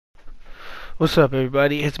What's up,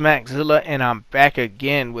 everybody? It's Maxzilla, and I'm back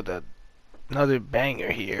again with another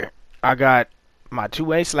banger here. I got my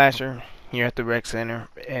two-way slasher here at the rec center,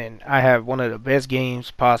 and I have one of the best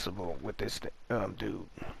games possible with this dude.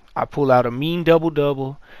 I pull out a mean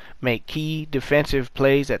double-double, make key defensive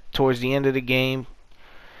plays towards the end of the game,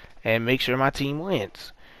 and make sure my team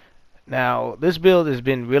wins. Now, this build has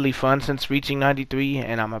been really fun since reaching 93,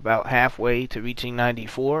 and I'm about halfway to reaching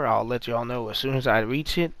 94. I'll let y'all know as soon as I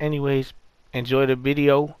reach it. Anyways, enjoy the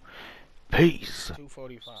video. Peace.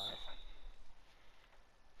 245.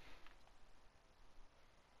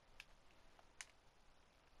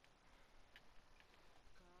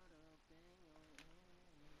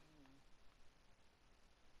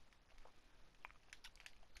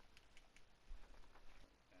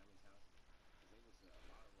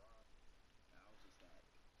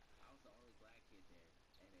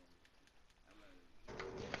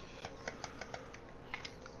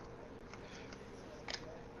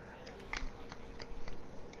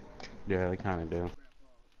 Yeah, they kind of do.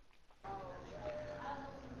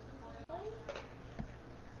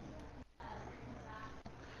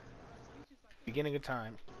 Beginning of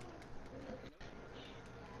time.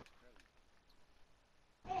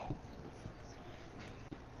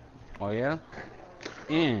 Oh yeah?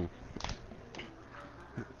 Mm.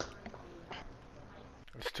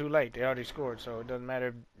 It's too late. They already scored, so it doesn't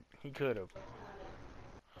matter. He could have.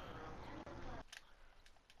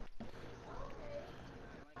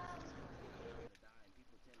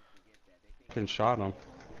 Can shot him.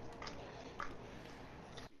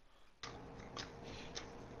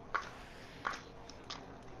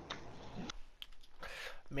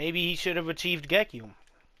 Maybe he should have achieved Gekium.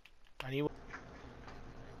 And he look.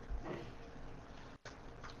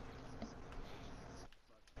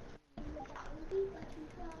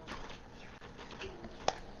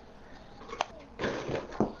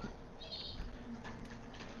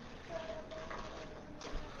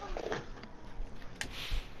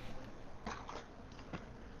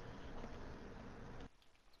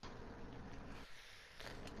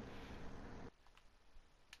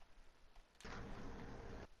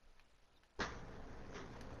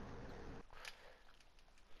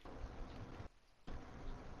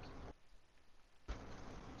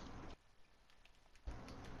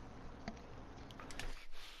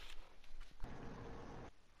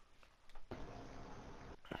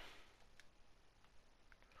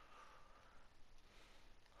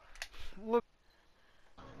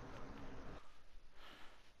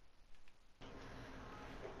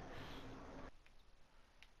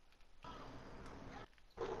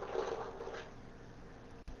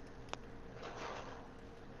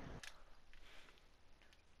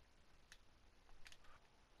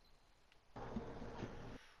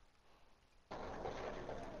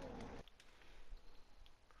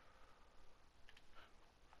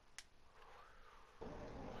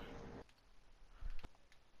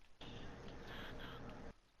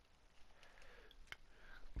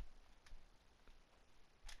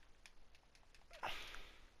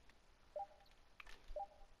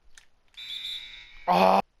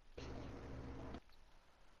 Oh.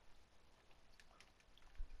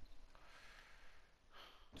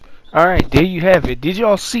 Alright, there you have it. Did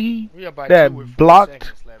y'all see that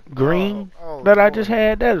blocked green that I just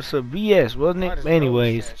had? That was some BS, wasn't it?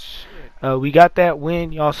 Anyways, we got that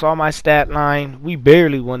win. Y'all saw my stat line. We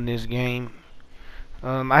barely won this game.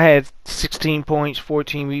 I had 16 points,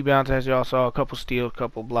 14 rebounds, as y'all saw, a couple steals, a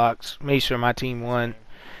couple blocks. Made sure my team won.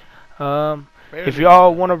 If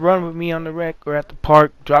y'all want to run with me on the rec or at the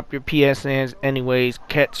park, drop your PSNs. Anyways,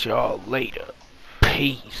 catch y'all later.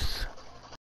 Peace.